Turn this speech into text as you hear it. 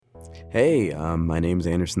Hey, my name's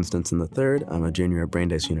Anderson Stinson III. I'm a junior at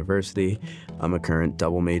Brandeis University. I'm a current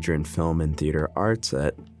double major in film and theater arts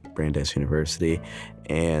at Brandeis University,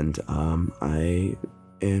 and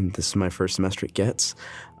this is my first semester at Getz.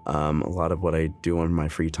 A lot of what I do on my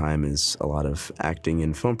free time is a lot of acting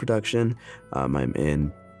and film production. I'm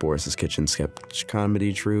in Boris's Kitchen sketch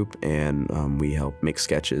comedy troupe, and we help make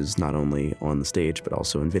sketches not only on the stage but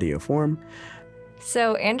also in video form.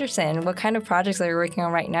 So, Anderson, what kind of projects are you working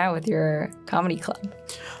on right now with your comedy club?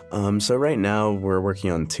 So right now we're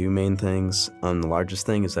working on two main things. The largest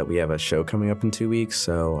thing is that we have a show coming up in 2 weeks.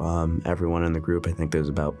 So everyone in the group, I think there's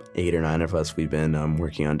about 8 or 9 of us, we've been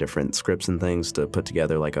working on different scripts and things to put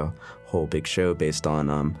together like a whole big show based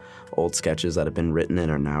on old sketches that have been written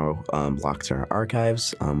and are now locked in our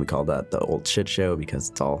archives. We call that the Old Shit Show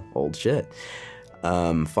because it's all old shit.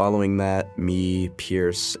 Following that, me,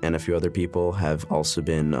 Pierce, and a few other people have also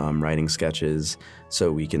been writing sketches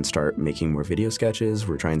so we can start making more video sketches.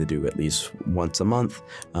 We're trying to do at least once a month.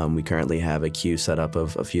 We currently have a queue set up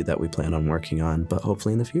of a few that we plan on working on, but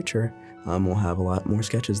hopefully in the future, we'll have a lot more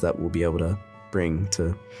sketches that we'll be able to bring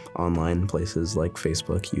to online places like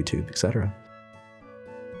Facebook, YouTube, etc.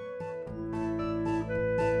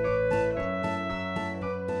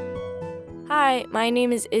 Hi, my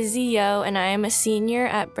name is Izzy Yo, and I am a senior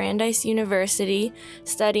at Brandeis University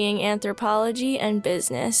studying anthropology and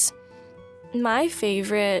business. My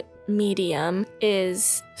favorite medium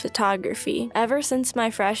is photography. Ever since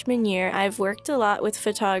my freshman year, I've worked a lot with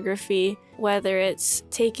photography, whether it's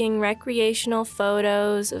taking recreational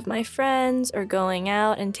photos of my friends or going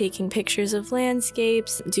out and taking pictures of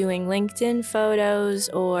landscapes, doing LinkedIn photos,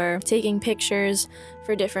 or taking pictures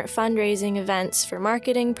for different fundraising events for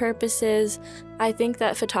marketing purposes. I think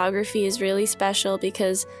that photography is really special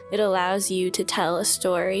because it allows you to tell a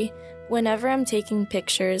story. Whenever I'm taking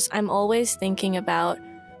pictures, I'm always thinking about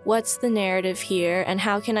what's the narrative here and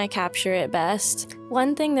how can I capture it best.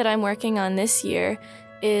 One thing that I'm working on this year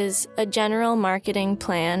is a general marketing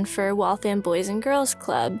plan for Waltham Boys and Girls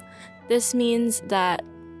Club. This means that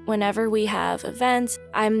whenever we have events,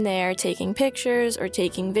 I'm there taking pictures or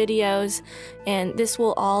taking videos, and this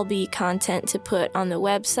will all be content to put on the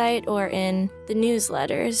website or in the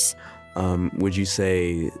newsletters. Would you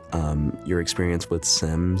say your experience with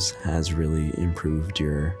Sims has really improved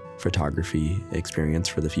your photography experience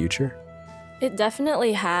for the future? It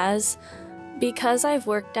definitely has. Because I've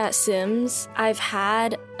worked at Sims, I've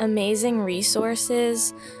had amazing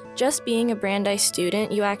resources. Just being a Brandeis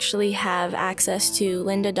student, you actually have access to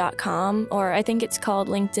lynda.com, or I think it's called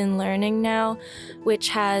LinkedIn Learning now, which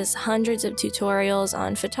has hundreds of tutorials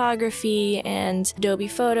on photography and Adobe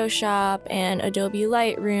Photoshop and Adobe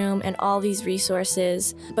Lightroom and all these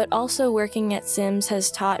resources. But also working at Sims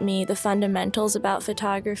has taught me the fundamentals about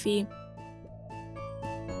photography.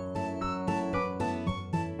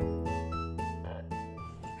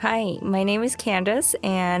 Hi, my name is Candace,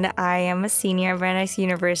 and I am a senior at Brandeis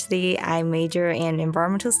University. I major in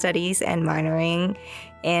environmental studies and minoring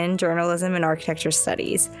in journalism and architecture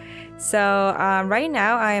studies. So right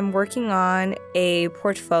now I am working on a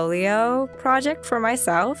portfolio project for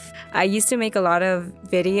myself. I used to make a lot of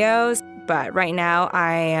videos, but right now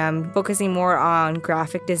I am focusing more on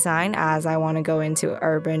graphic design as I want to go into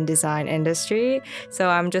urban design industry. So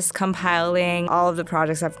I'm just compiling all of the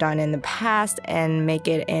projects I've done in the past and make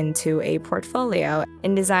it into a portfolio.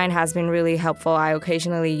 InDesign has been really helpful. I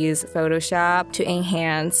occasionally use Photoshop to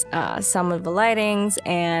enhance some of the lightings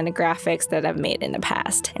and graphics that I've made in the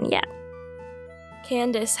past. And yeah.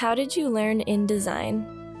 Candace, how did you learn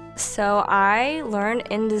InDesign? So I learned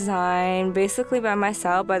InDesign basically by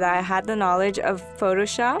myself, but I had the knowledge of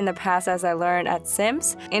Photoshop in the past as I learned at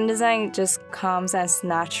Sims. InDesign just comes as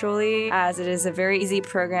naturally as it is a very easy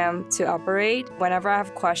program to operate. Whenever I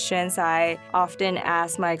have questions, I often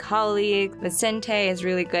ask my colleague. Vicente is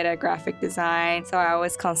really good at graphic design, so I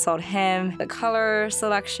always consult him. The color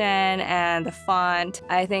selection and the font.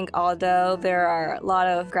 I think although there are a lot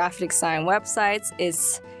of graphic design websites,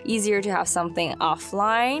 it's easier to have something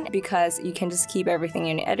offline because you can just keep everything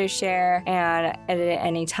in EdiShare and edit it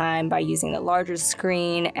anytime by using the larger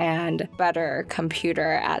screen and better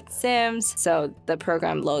computer at Sims, so the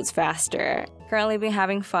program loads faster. Currently been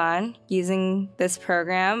having fun using this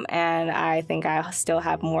program, and I think I still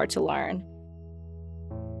have more to learn.